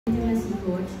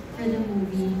research for the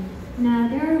movie na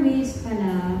there are ways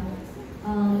pala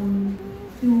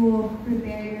to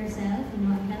prepare yourself, you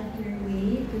know, a healthier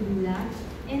way to do that.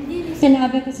 And then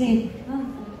sinabi ko kasi,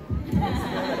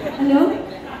 hello?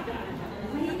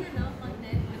 Mahina daw,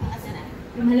 content.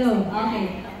 Hello, okay.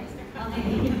 Okay.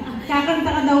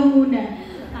 kakanta ka daw muna.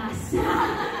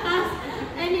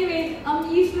 Anyway,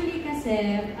 usually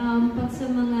kasi, pag sa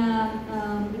mga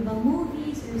ibang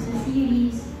movies or sa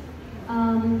series,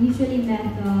 usually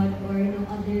method or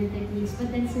other techniques.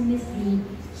 But then sa Miss D,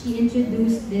 she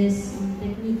introduced this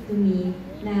technique to me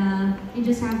na you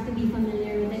just have to be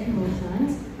familiar with the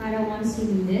emotions para once you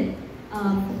need it,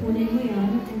 kukunin mo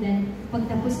yun, and then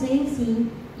pagtapos na yung scene,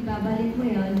 ibabalik mo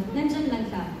yun, nandyan lang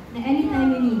siya. Na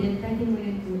anytime you need it, pwede mo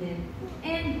yun kunin.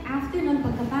 And after nun,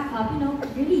 pagka-pack up,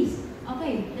 release.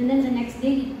 Okay, and then the next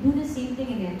day, do the same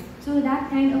thing again. So that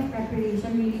kind of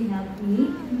preparation really helped me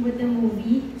with the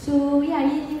movie. So yeah,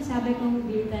 yun yung sabi kong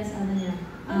beer test, niya.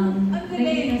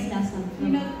 Beer test lesson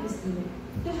from Christina.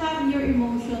 To have your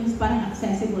emotions parang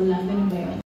accessible lang, ganun ba yun?